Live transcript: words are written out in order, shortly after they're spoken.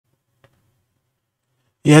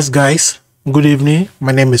Yes guys, good evening.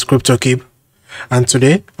 My name is CryptoCube and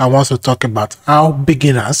today I want to talk about how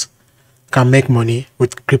beginners can make money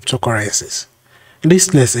with cryptocurrencies.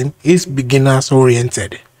 This lesson is beginners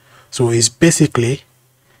oriented, so it's basically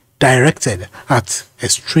directed at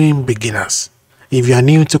extreme beginners. If you are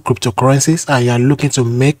new to cryptocurrencies and you are looking to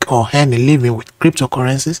make or earn a living with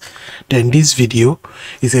cryptocurrencies, then this video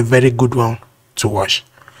is a very good one to watch.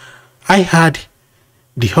 I had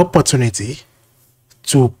the opportunity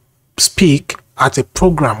to speak at a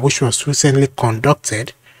program which was recently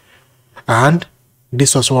conducted, and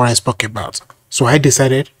this was what I spoke about. So I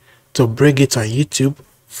decided to bring it on YouTube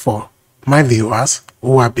for my viewers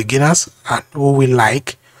who are beginners and who will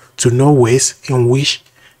like to know ways in which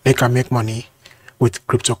they can make money with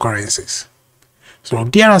cryptocurrencies. So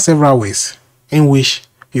there are several ways in which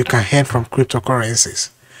you can earn from cryptocurrencies.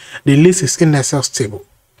 The list is inexhaustible.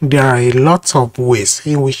 There are a lot of ways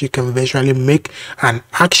in which you can eventually make and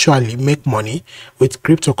actually make money with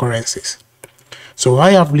cryptocurrencies. So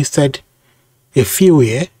I have listed a few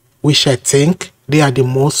here which I think they are the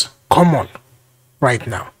most common right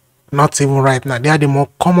now. Not even right now, they are the most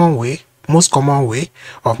common way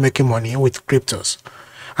of making money with cryptos.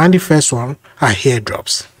 And the first one are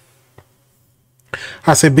airdrops.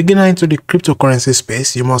 As a beginner into the cryptocurrency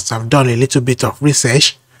space, you must have done a little bit of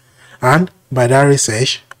research, and by that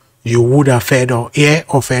research you would have heard of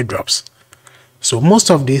airdrops. So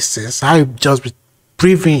most of these things I've just been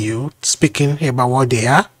previewing you, speaking about what they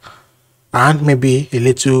are and maybe a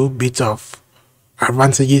little bit of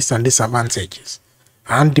advantages and disadvantages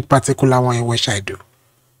and the particular one in which I do.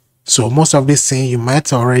 So most of these things you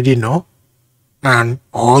might already know, and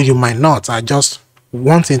or you might not. I just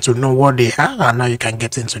wanting to know what they are and now you can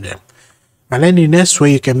get into them. And then the next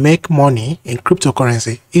way you can make money in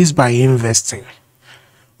cryptocurrency is by investing,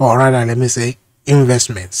 or rather let me say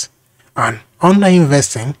investments. And under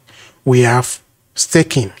investing we have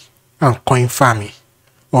staking and coin farming,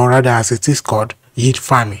 or rather as it is called, yield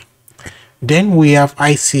farming. Then we have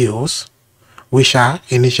ICOs, which are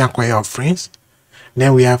initial coin offerings.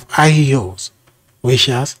 Then we have IEOs, which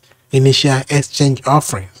are initial exchange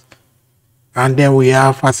offerings. And then we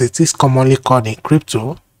have, as it is commonly called in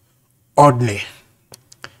crypto, ordinary.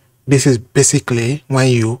 This is basically when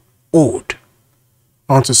you hold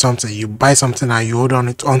onto something, you buy something and you hold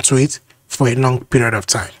onto it for a long period of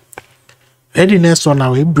time. Then the next one I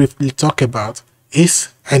will briefly talk about is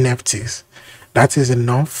NFTs. That is a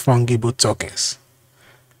non-fungible tokens.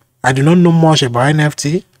 I do not know much about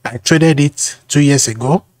NFT. I traded it 2 years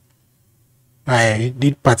ago. I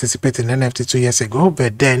did participate in NFT 2 years ago,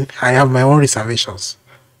 but then I have my own reservations.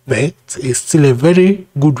 But it's still a very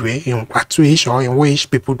good way in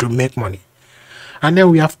which people do make money. And then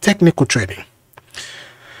we have technical trading.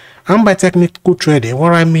 And by technical trading,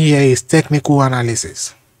 what I mean here is technical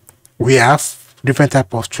analysis. We have different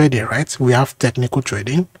types of trading, right? We have technical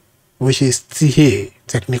trading, which is TA,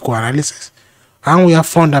 technical analysis. And we have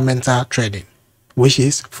fundamental trading, which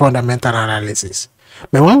is fundamental analysis.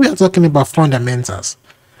 But when we are talking about fundamentals,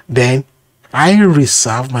 then I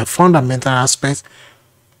reserve my fundamental aspects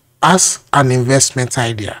as an investment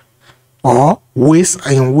idea or ways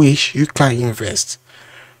in which you can invest.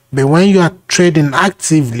 But when you are trading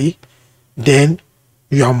actively, then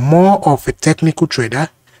you are more of a technical trader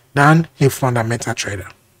than a fundamental trader.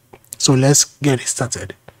 So let's get it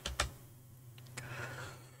started.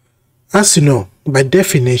 As you know, by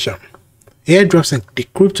definition, airdrops in the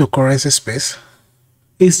cryptocurrency space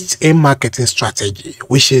is a marketing strategy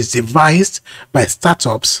which is devised by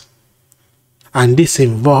startups, and this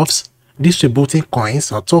involves distributing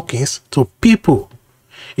coins or tokens to people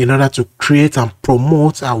in order to create and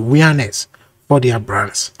promote awareness for their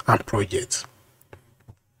brands and projects.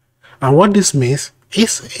 And what this means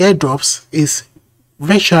is airdrops is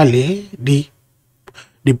virtually the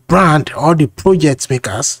brand or the project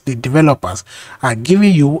makers, the developers, are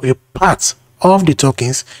giving you a part of the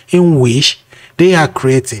tokens in which they are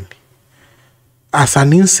creating as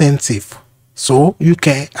an incentive, so you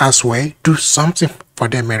can as well do something for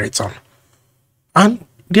them in return. And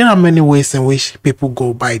there are many ways in which people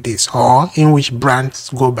go by this, or in which brands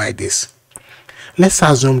go by this. Let's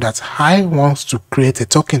assume that I want to create a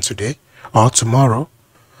token today or tomorrow.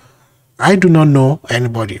 I do not know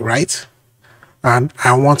anybody, right? And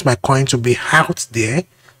I want my coin to be out there.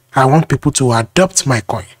 I want people to adopt my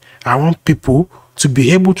coin. I want people to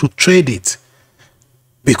be able to trade it,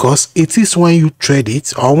 because it is when you trade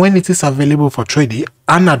it, or when it is available for trading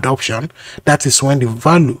and adoption, that is when the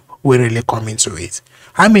value will really come into it.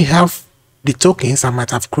 I may have the tokens, I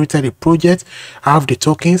might have created a project, I have the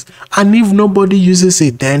tokens, and if nobody uses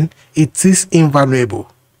it, then it is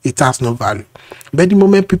invaluable. it has no value. But the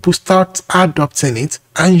moment people start adopting it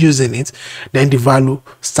and using it, then the value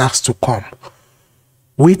starts to come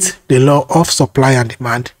with the law of supply and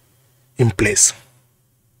demand in place.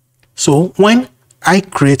 So when I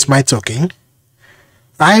create my token,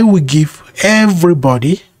 I will give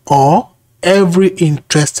everybody or every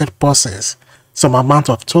interested person some amount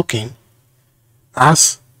of token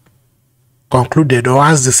as concluded or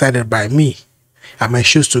as decided by me. I may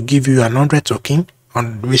choose to give you 100 token,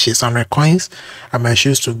 on which is 100 coins. I may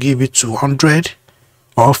choose to give it 200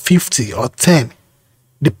 or 50 or 10,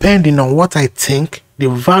 depending on what I think the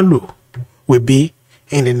value will be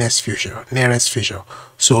in the nearest future.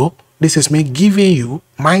 So this is me giving you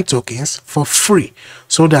my tokens for free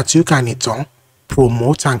so that you can in turn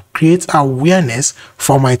promote and create awareness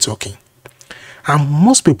for my token. And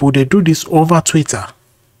most people, they do this over Twitter,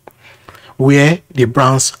 where the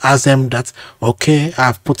brands ask them that, okay,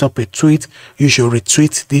 I've put up a tweet, you should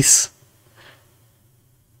retweet this,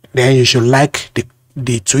 then you should like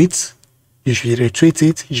the tweet, you should retweet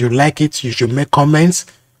it, you should like it, you should make comments,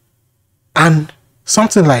 and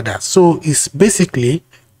something like that. So it's basically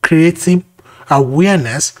creating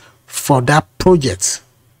awareness for that project,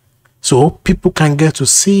 so people can get to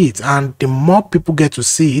see it. And the more people get to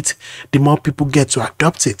see it, the more people get to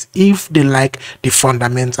adopt it if they like the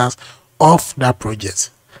fundamentals of that project.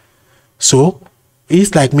 So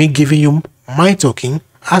it's like me giving you my token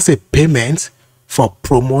as a payment for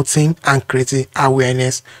promoting and creating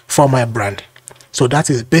awareness for my brand. So that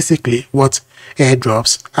is basically what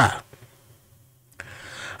airdrops are.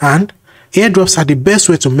 And airdrops are the best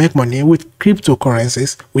way to make money with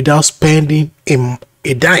cryptocurrencies without spending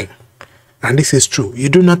a dime. And this is true. You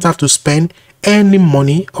do not have to spend any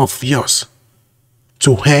money of yours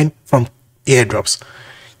to earn from airdrops.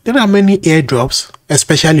 There are many airdrops,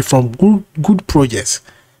 especially from good projects,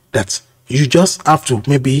 that you just have to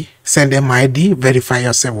maybe send them ID, verify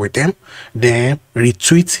yourself with them, then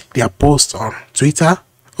retweet their post on Twitter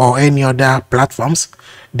or any other platforms,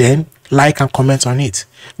 then like and comment on it,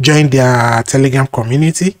 join their Telegram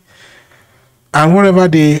community, and whatever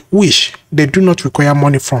they wish. They do not require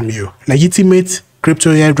money from you. Legitimate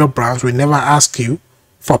crypto airdrop brands will never ask you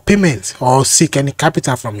for payment or seek any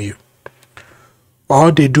capital from you. All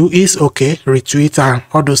they do is, okay, retweet and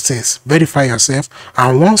all those things, verify yourself,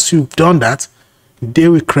 and once you've done that, they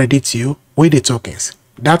will credit you with the tokens.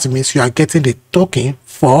 That means you are getting the token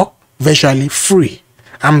for virtually free.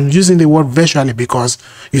 I'm using the word virtually because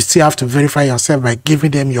you still have to verify yourself by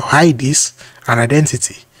giving them your IDs and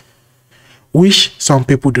identity, which some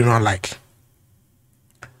people do not like.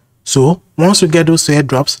 So once you get those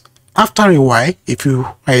airdrops, after a while, if you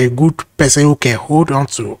are a good person who can hold on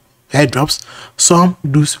to airdrops, some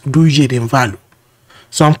do yield in value.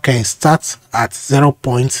 Some can start at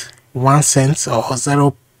 0.1 cents or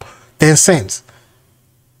 0.10 cents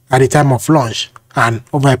at the time of launch, and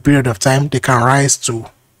over a period of time they can rise to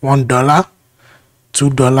 $1,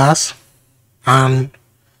 $2, and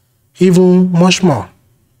even much more.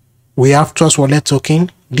 We have Trust Wallet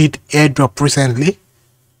token did airdrop recently.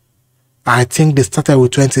 I think they started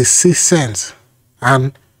with 26 cents,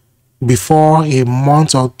 and before a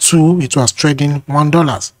month or two it was trading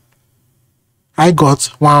 $1. I got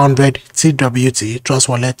 100 TWT Trust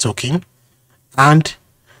Wallet token, and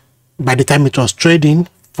by the time it was trading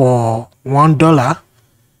for $1,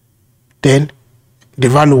 then the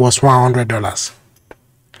value was $100.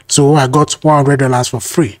 So I got $100 for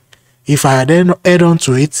free. If I then add on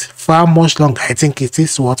to it far much longer, I think it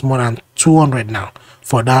is worth more than 200 now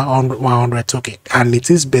for that 100 token, and it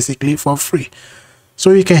is basically for free.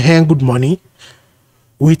 So you can earn good money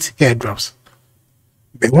with airdrops.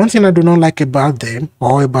 But one thing I do not like about them,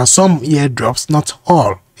 or about some airdrops, not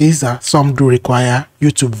all, is that some do require you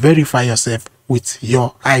to verify yourself with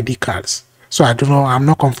your ID cards. So I'm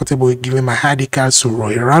not comfortable with giving my ID cards to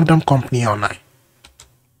a random company online.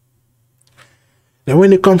 Then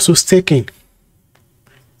when it comes to staking,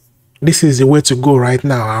 this is the way to go right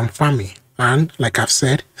now. I'm farming, and like I've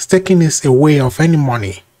said, staking is a way of earning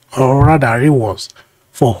money, or rather rewards,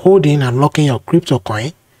 for holding and locking your crypto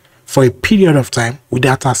coin for a period of time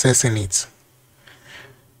without accessing it.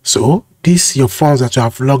 So these your funds that you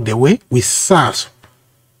have locked away will serve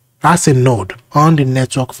as a node on the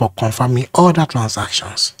network for confirming other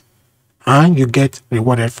transactions, and you get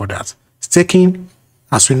rewarded for that. Staking,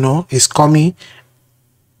 as we know, is coming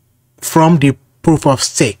from the proof of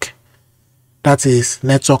stake, that is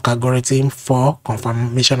network algorithm for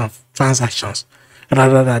confirmation of transactions,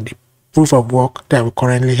 rather than the proof of work that we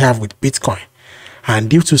currently have with Bitcoin. And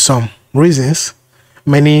due to some reasons,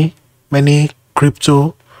 many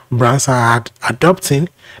crypto brands are adopting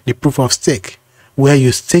the proof of stake, where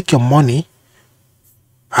you stake your money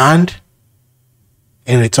and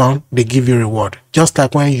in return they give you reward, just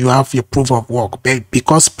like when you have your proof of work. But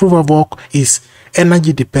because proof of work is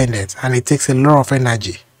energy dependent and it takes a lot of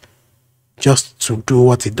energy just to do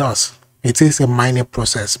what it does. It is a mining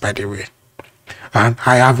process, by the way, and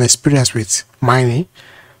I have experience with mining.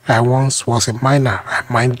 I once was a miner. I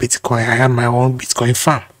mined Bitcoin. I had my own Bitcoin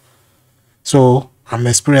farm, so I'm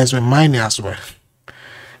experienced with mining as well.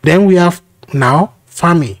 Then we have now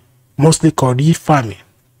farming, mostly called e-farming.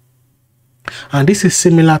 And this is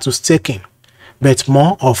similar to staking, but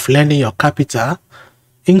more of lending your capital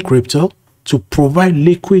in crypto to provide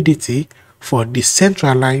liquidity for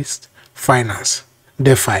decentralized finance,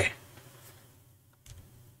 DeFi.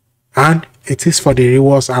 And it is for the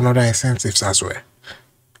rewards and other incentives as well.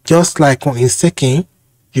 Just like in staking,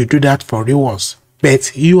 you do that for rewards,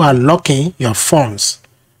 but you are locking your funds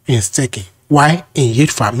in staking. While in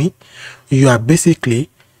yield farming, you are basically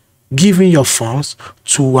giving your funds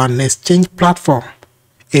to an exchange platform,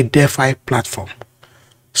 a DeFi platform.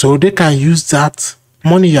 So they can use that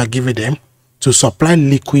money you are giving them to supply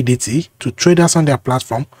liquidity to traders on their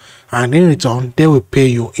platform, and in return, they will pay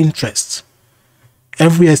you interest.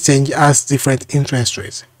 Every exchange has different interest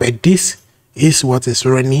rates, but this is what is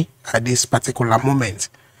running at this particular moment.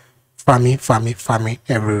 Farming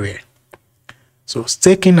everywhere. So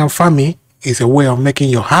staking and farming is a way of making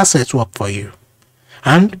your assets work for you.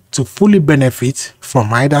 And to fully benefit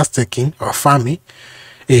from either staking or farming,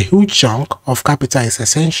 a huge chunk of capital is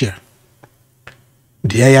essential.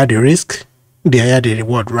 The higher the risk, the higher the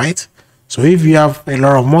reward, right? So if you have a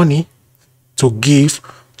lot of money to give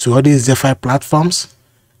to all these DeFi platforms,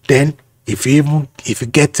 then if you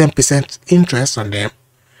get 10% interest on them,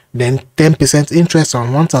 then 10% interest on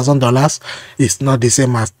 $1,000 is not the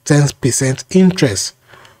same as 10% interest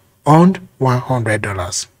on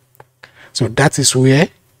 $100. So that is where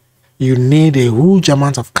you need a huge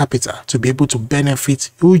amount of capital to be able to benefit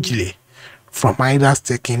hugely from either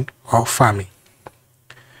staking or farming.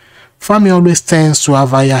 Farming always tends to have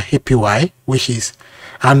higher APY, which is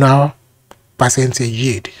annual percentage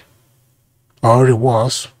yield or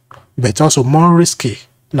rewards, but also more risky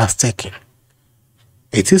than staking.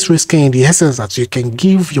 It is risky in the essence that you can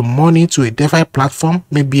give your money to a DeFi platform,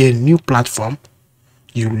 maybe a new platform,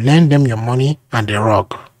 you lend them your money and they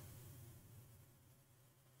rug.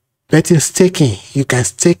 But in staking, you can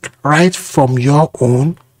stake right from your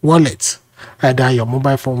own wallet, either your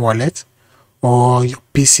mobile phone wallet or your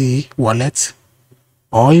PC wallet,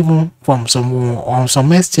 or even from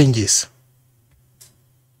some exchanges.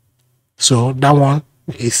 So that one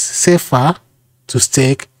is safer to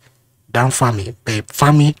stake than farming, but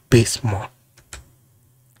farming pays more.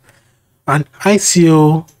 And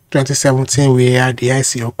ICO 2017, we had the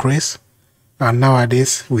ICO craze, and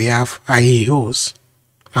nowadays we have IEOs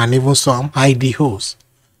and even some IDOs.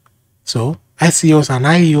 So ICOs and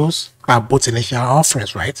IEOs are both initial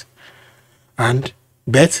offerings, right? But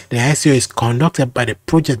the ICO is conducted by the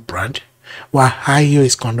project brand, while IEO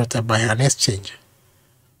is conducted by an exchange.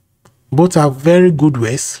 Both are very good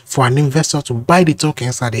ways for an investor to buy the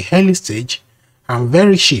tokens at the early stage and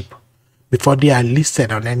very cheap before they are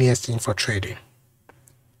listed on any exchange for trading.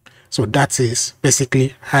 So that is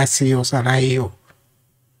basically ICOs and IEO.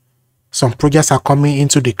 Some projects are coming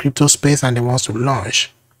into the crypto space and they want to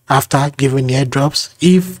launch after giving airdrops.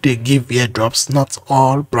 If they give airdrops, not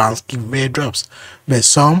all brands give airdrops, but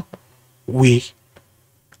some will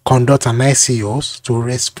conduct an ICOs to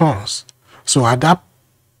raise funds. So at that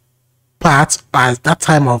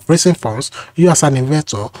time of raising funds, you as an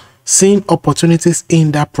investor seeing opportunities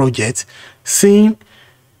in that project, seeing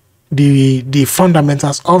the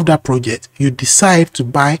fundamentals of that project, you decide to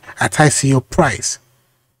buy at ICO price.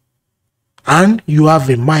 And you have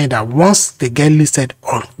in mind that once they get listed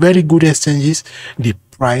on very good exchanges, the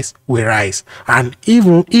price will rise. And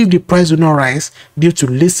even if the price will not rise due to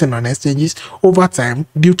listing on exchanges, over time,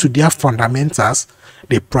 due to their fundamentals,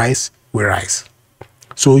 the price will rise.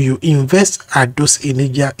 So you invest at those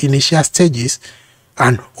initial stages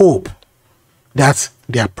and hope that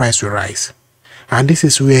their price will rise. And this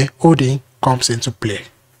is where holding comes into play.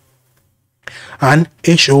 And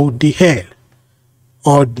HODL,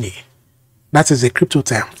 HODL, that is a crypto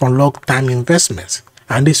term for long-term investments.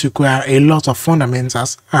 And this requires a lot of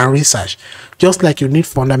fundamentals and research. Just like you need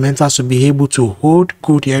fundamentals to be able to hold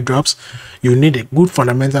good airdrops, you need a good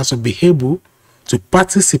fundamentals to be able to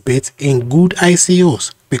participate in good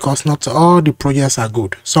ICOs, because not all the projects are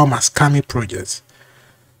good. Some are scammy projects.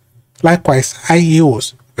 Likewise,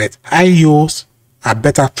 IEOs, but IEOs are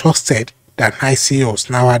better trusted than ICOs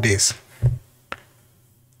nowadays.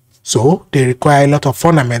 So they require a lot of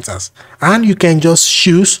fundamentals, and you can just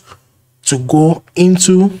choose to go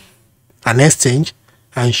into an exchange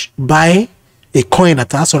and buy a coin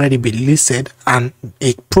that has already been listed and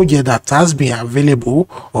a project that has been available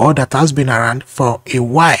or that has been around for a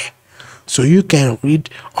while. So you can read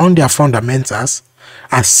on their fundamentals,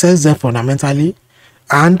 assess them fundamentally,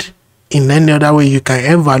 and in any other way you can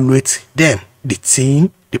evaluate them, the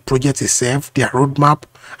team, the project itself, their roadmap,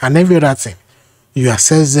 and every other thing. You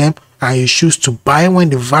assess them and you choose to buy when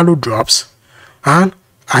the value drops, and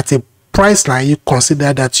at a price line you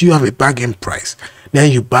consider that you have a bargain price.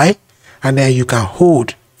 Then you buy, and then you can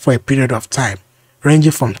hold for a period of time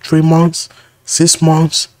ranging from 3 months, 6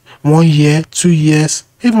 months, 1 year, 2 years,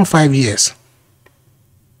 even 5 years.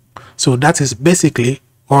 So that is basically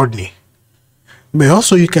holding. But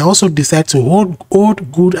also you can also decide to hold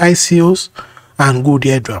good ICOs and good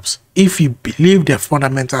airdrops if you believe the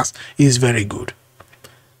fundamentals is very good.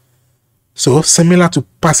 So similar to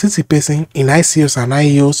participating in ICOs and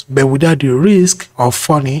IEOs, but without the risk of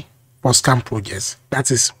falling for scam projects. That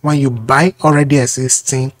is when you buy already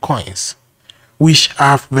existing coins which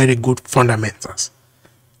have very good fundamentals,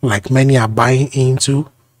 like many are buying into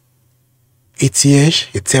ETH,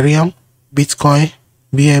 Ethereum, Bitcoin,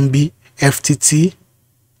 BNB, FTT,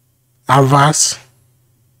 Avas,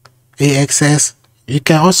 AXS. You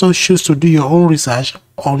can also choose to do your own research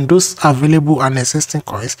on those available and existing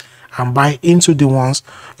coins and buy into the ones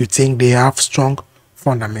you think they have strong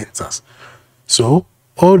fundamentals. So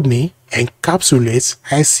Holdme encapsulates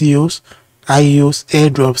ICOs, IEOs,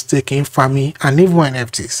 airdrops, staking, farming, and even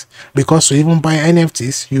NFTs. Because to even buy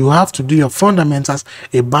NFTs, you have to do your fundamentals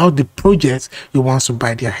about the project you want to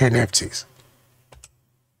buy their NFTs.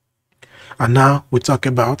 And now we talk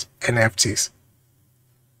about NFTs.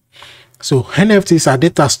 So NFTs are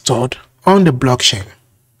data stored on the blockchain,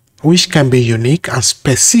 which can be unique and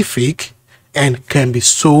specific and can be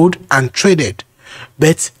sold and traded,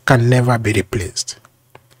 but can never be replaced.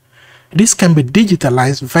 This can be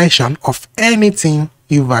digitalized version of anything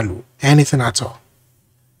you value, anything at all.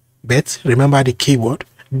 But remember the keyword,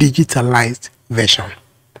 digitalized version.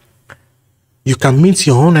 You can mint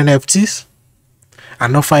your own NFTs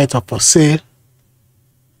and offer it up for sale.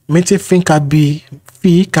 Minting fee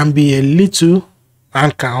can be a little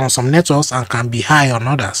and can on some networks and can be high on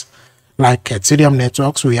others. Like Ethereum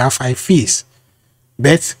networks, we have high fees.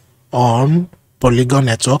 But on Polygon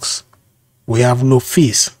networks, we have low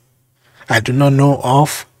fees. I do not know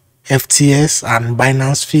of FTS and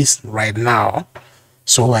Binance fees right now,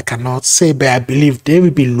 so I cannot say, but I believe they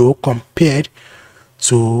will be low compared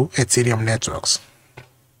to Ethereum networks.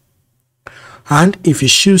 And if you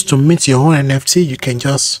choose to mint your own NFT, you can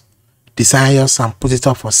just design yours and put it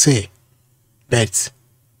up for sale. But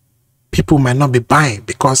people might not be buying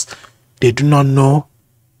because they do not know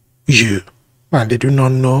you and they do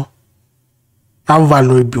not know how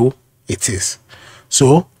valuable it is.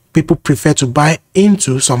 So people prefer to buy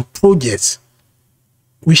into some projects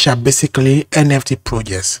which are basically NFT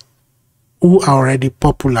projects who are already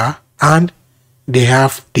popular and they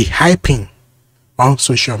have the hyping on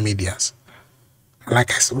social medias.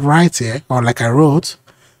 Like I write here, or like I wrote,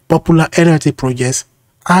 popular NFT projects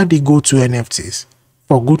are the go-to NFTs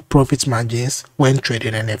for good profit margins when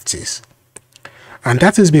trading NFTs. And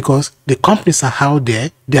that is because the companies are out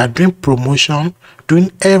there, they are doing promotion,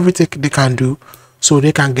 doing everything they can do so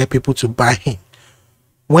they can get people to buy in.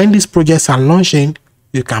 When these projects are launching,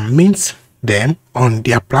 you can mint them on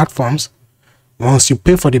their platforms. Once you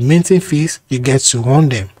pay for the minting fees, you get to own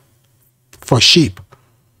them for cheap.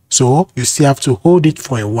 So you still have to hold it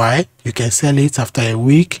for a while. You can sell it after a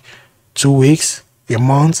week, 2 weeks, a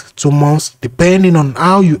month, 2 months, depending on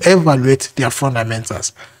how you evaluate their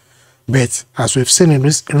fundamentals. But as we've seen in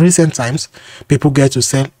recent times, people get to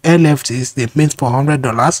sell NFTs they mint for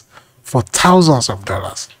 $100 for thousands of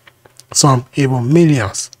dollars, some even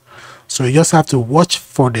millions. So you just have to watch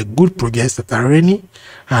for the good projects that are running,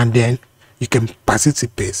 and then you can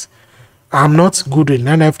participate. I'm not good in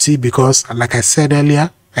NFT because, like I said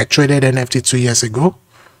earlier, I traded NFT 2 years ago,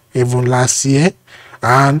 even last year,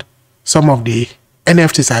 and some of the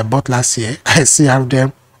NFTs I bought last year, I still have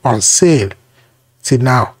them on sale. Till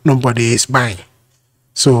now, nobody is buying.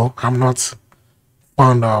 So I'm not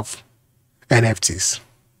fond of NFTs.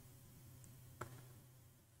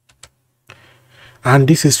 And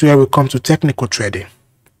this is where we come to technical trading.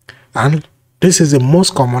 And this is the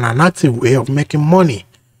most common and active way of making money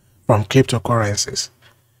from cryptocurrencies.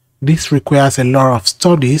 This requires a lot of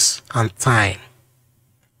studies and time.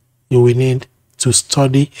 You will need to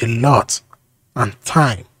study a lot and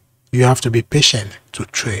time. You have to be patient to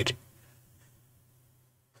trade.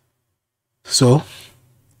 So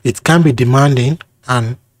It can be demanding,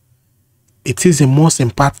 and it is the most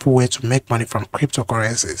impactful way to make money from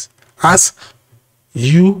cryptocurrencies. As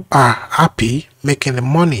you are happy making the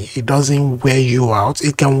money, it doesn't wear you out.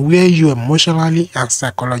 It can wear you emotionally and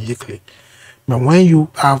psychologically. But when you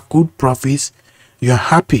have good profits, you are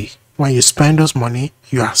happy. When you spend those money,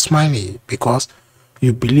 you are smiling because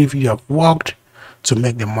you believe you have worked to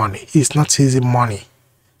make the money. It's not easy money,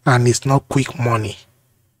 and it's not quick money.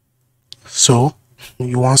 So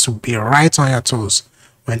you want to be right on your toes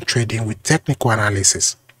when trading with technical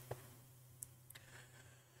analysis.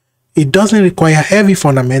 It doesn't require heavy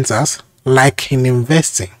fundamentals like in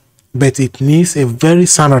investing, but it needs a very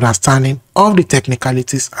sound understanding of the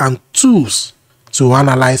technicalities and tools to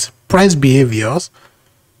analyze price behaviors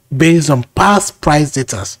based on past price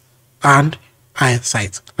data and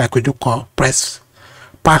insights, like we do call past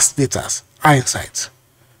data insights.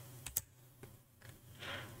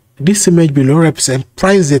 This image below represents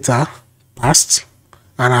price data past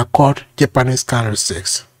and are called Japanese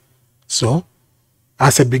candlesticks. So,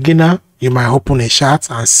 as a beginner, you might open a chart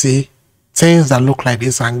and see things that look like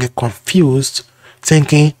this and get confused,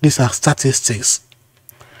 thinking these are statistics.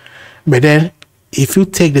 But then, if you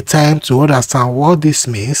take the time to understand what this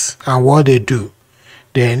means and what they do,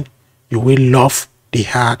 then you will love the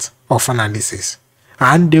art of analysis,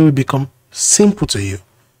 and they will become simple to you.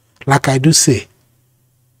 Like I do say,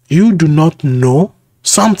 you do not know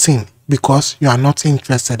something because you are not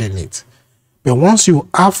interested in it. But once you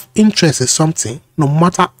have interest in something, no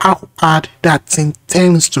matter how hard that thing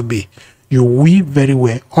tends to be, you will very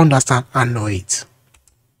well understand and know it.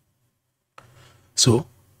 So,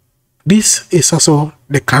 this is also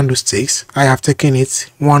the candlesticks. I have taken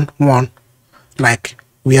it one. Like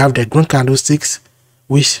we have the green candlesticks,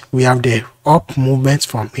 which we have the up movements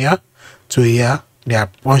from here to here. There are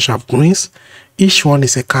a bunch of greens. Each one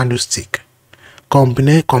is a candlestick.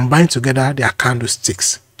 Combined together, they are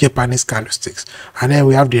candlesticks, Japanese candlesticks. And then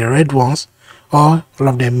we have the red ones. All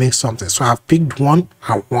of them make something. So I've picked one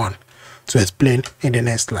and one to explain in the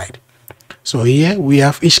next slide. So here we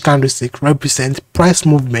have each candlestick represents price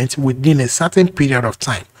movement within a certain period of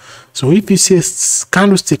time. So if you see a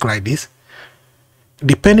candlestick like this,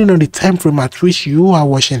 depending on the time frame at which you are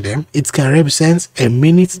watching them, it can represent a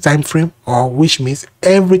minute time frame, or which means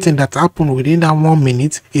everything that happened within that 1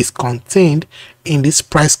 minute is contained in this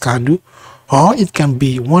price candle, or it can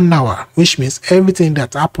be 1 hour, which means everything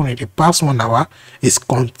that happened in the past 1 hour is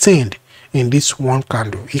contained in this one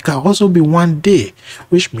candle. It can also be 1 day,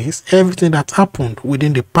 which means everything that happened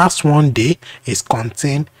within the past 1 day is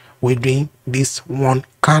contained within this one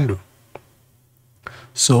candle.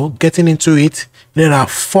 So getting into it, there are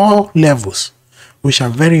 4 levels which are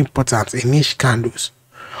very important in each candles,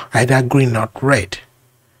 either green or red.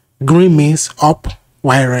 Green means up,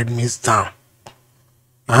 while red means down.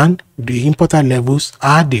 And the important levels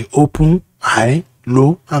are the open, high,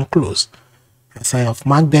 low, and close. As I have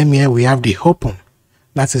marked them here, we have the open.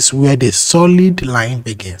 That is where the solid line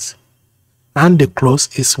begins. And the close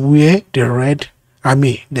is where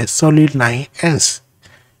the solid line ends.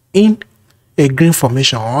 In a green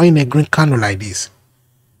formation or in a green candle like this,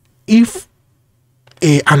 if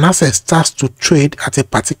an asset starts to trade at a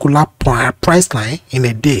particular price line in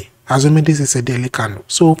a day, assuming this is a daily candle,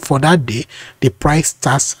 so for that day the price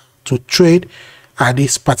starts to trade at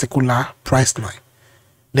this particular price line,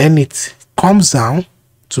 then it comes down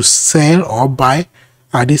to sell or buy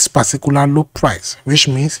at this particular low price, which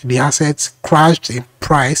means the assets crashed in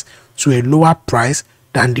price to a lower price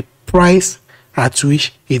than the price at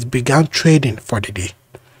which it began trading for the day.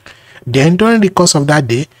 Then during the course of that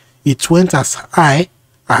day, it went as high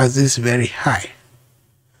as this very high.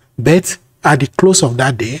 But at the close of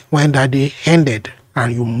that day, when that day ended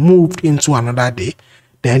and you moved into another day,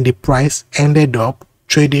 then the price ended up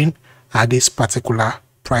trading at this particular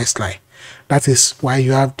price line. That is why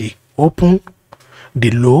you have the open,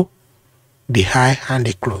 the low, the high, and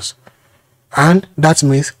the close. And that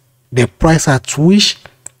means the price at which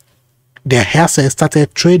the asset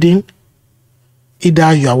started trading,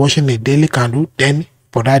 either you are watching a daily candle, then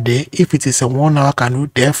for that day, if it is a 1 hour candle,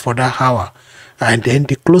 then for that hour, and then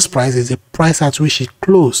the close price is the price at which it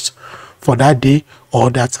closed for that day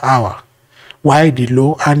or that hour, while the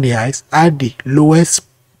low and the highs are the lowest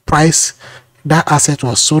price that asset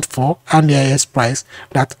was sold for and the highest price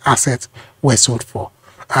that asset was sold for.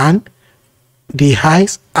 And the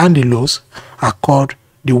highs and the lows are called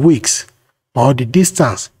the wicks, or the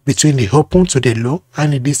distance between the open to the low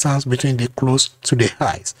and the distance between the close to the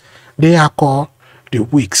highs. They are called the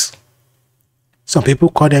wicks. Some people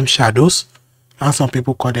call them shadows and some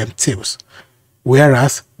people call them tails.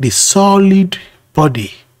 Whereas the solid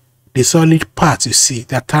body the solid part you see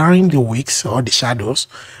that carrying the wicks or the shadows,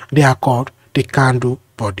 they are called the candle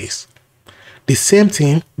bodies. The same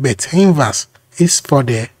thing but inverse is for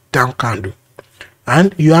the down candle,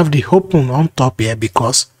 and you have the open on top here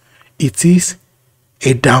because it is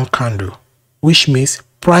a down candle, which means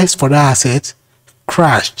price for that asset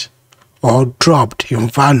crashed or dropped in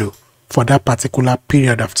value for that particular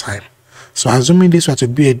period of time. So assuming this were to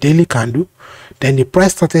be a daily candle, then the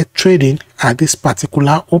price started trading at this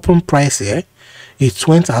particular open price here. It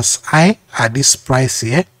went as high at this price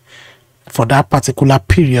here for that particular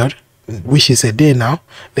period, which is a day now.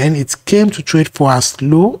 Then it came to trade for as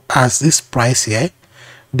low as this price here.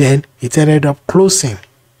 Then it ended up closing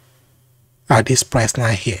at this price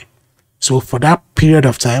line here. So for that period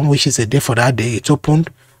of time, which is a day for that day, it opened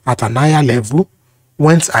at an higher level,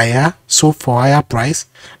 went higher, sold for higher price,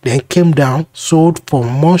 then came down, sold for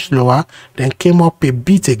much lower, then came up a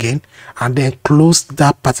bit again, and then closed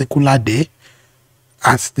that particular day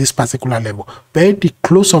at this particular level. But the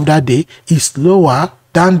close of that day is lower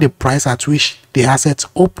than the price at which the assets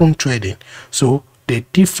open trading. So the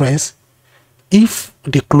difference, if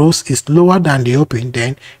the close is lower than the open,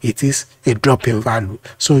 then it is a drop in value.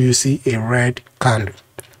 So you see a red candle,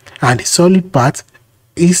 and the solid part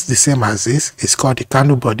is the same as this. It's called the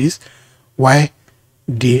candle bodies, while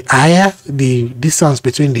the higher the distance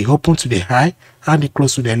between the open to the high and the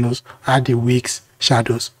close to the lows are the wicks,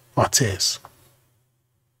 shadows, or tails.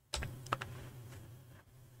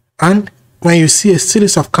 And when you see a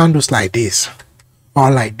series of candles like this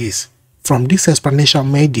or like this, from this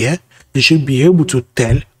explanation made here, you should be able to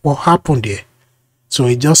tell what happened here. So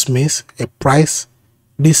it just means a price,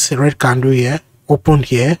 this red candle here, opened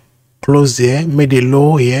here, closed here, made a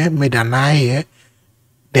low here, made an high here,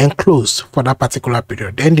 then closed for that particular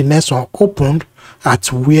period. Then the next one opened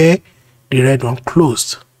at where the red one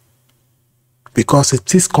closed, because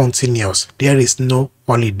it is continuous. There is no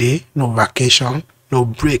holiday, no vacation, no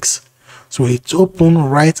breaks. So it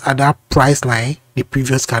opened right at that price line the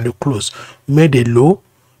previous candle closed, made a low,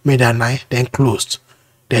 made an high, then closed,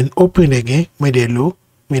 then opened again, made a low,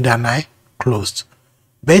 made an high, closed.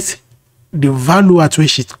 But the value at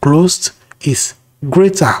which it closed is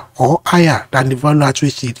greater or higher than the value at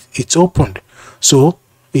which it opened. So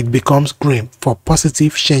it becomes green for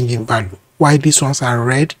positive change in value, while these ones are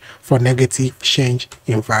red for negative change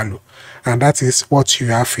in value. And that is what you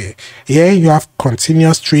have here. Here you have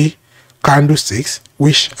continuous 3 candlesticks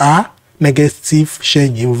which are negative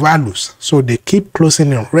change in values. So they keep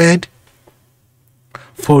closing in red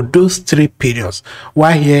for those 3 periods,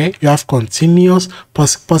 while here you have continuous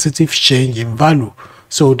positive change in value,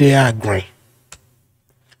 so they are green.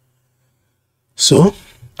 So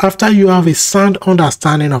after you have a sound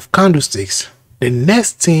understanding of candlesticks, the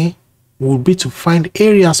next thing would be to find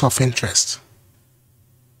areas of interest.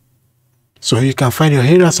 So you can find your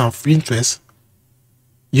areas of interest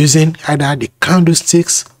using either the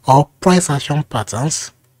candlesticks or price action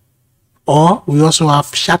patterns, or we also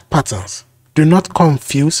have chart patterns. Do not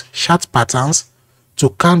confuse chart patterns to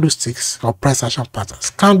candlesticks or price action patterns.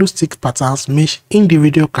 Candlestick patterns means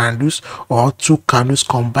individual candles or 2 candles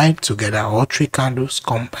combined together, or 3 candles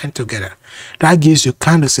combined together. That gives you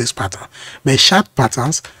candlesticks pattern. But chart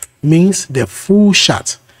patterns means the full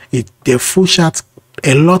chart. The full chart,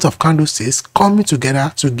 a lot of candlesticks coming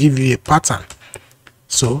together to give you a pattern.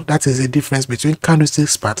 So that is the difference between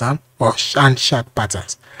candlesticks pattern and chart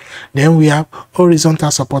patterns. Then we have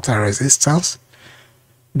horizontal support and resistance,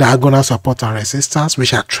 diagonal support and resistance,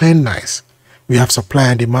 which are trend lines. We have supply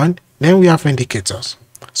and demand. Then we have indicators.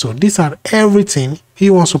 So these are everything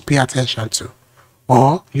you want to pay attention to,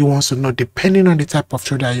 or you want to know depending on the type of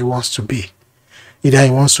trader you want to be. Either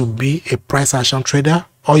you want to be a price action trader,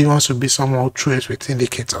 or you want to be someone who trades with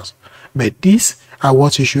indicators. But these are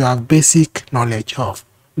what you should have basic knowledge of,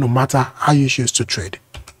 no matter how you choose to trade.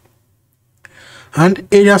 And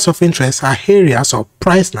areas of interest are areas of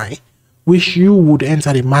price line which you would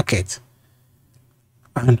enter the market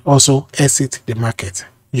and also exit the market.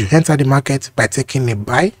 You enter the market by taking a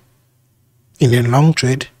buy in a long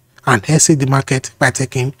trade, and exit the market by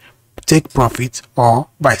take profit or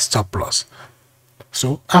by stop loss.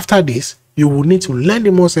 So after this, you will need to learn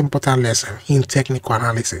the most important lesson in technical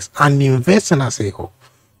analysis and investing as a whole.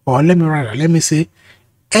 Or let me say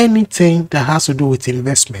anything that has to do with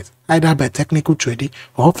investment, either by technical trading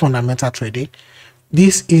or fundamental trading.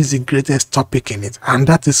 This is the greatest topic in it, and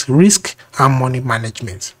that is risk and money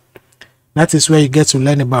management. That is where you get to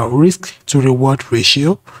learn about risk to reward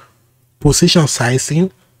ratio, position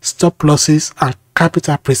sizing, stop losses, and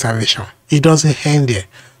capital preservation. It doesn't end there.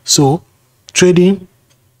 So trading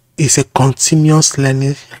is a continuous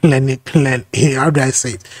learning. How do I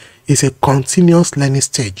say it? is a continuous learning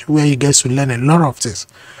stage where you get to learn a lot of things.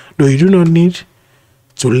 Though you do not need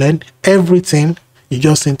to learn everything, you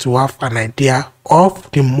just need to have an idea of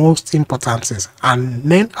the most important things and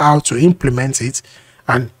learn how to implement it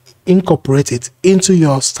and incorporate it into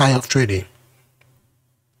your style of trading.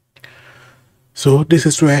 So this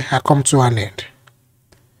is where I come to an end.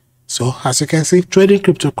 So as you can see, trading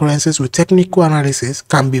cryptocurrencies with technical analysis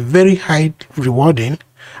can be very high rewarding,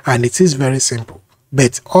 and it is very simple,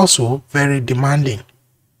 but also very demanding.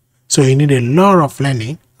 So you need a lot of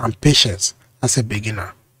learning and patience as a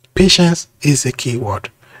beginner. Patience is a key word.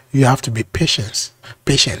 You have to be patient.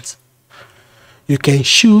 You can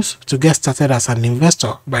choose to get started as an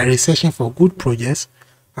investor by researching for good projects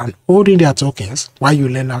and holding their tokens while you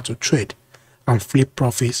learn how to trade and flip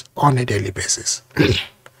profits on a daily basis.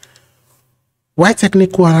 While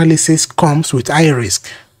technical analysis comes with high risk,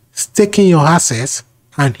 staking your assets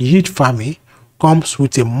and yield farming comes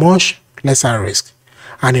with a much lesser risk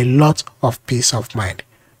and a lot of peace of mind.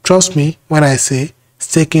 Trust me when I say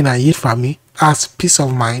staking and yield farming has peace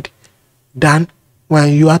of mind than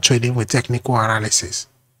when you are trading with technical analysis.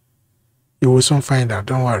 You will soon find out,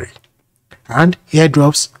 don't worry. And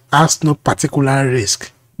airdrops has no particular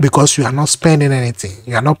risk because you are not spending anything.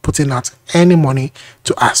 You are not putting out any money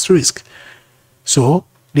to ask risk. So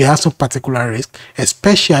there has no particular risk,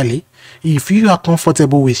 especially if you are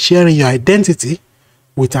comfortable with sharing your identity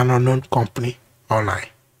with an unknown company online.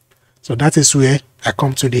 So that is where I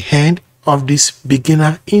come to the end of this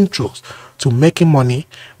beginner intros to making money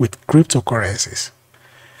with cryptocurrencies.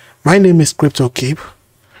 My name is CryptoKeep,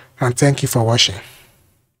 and thank you for watching.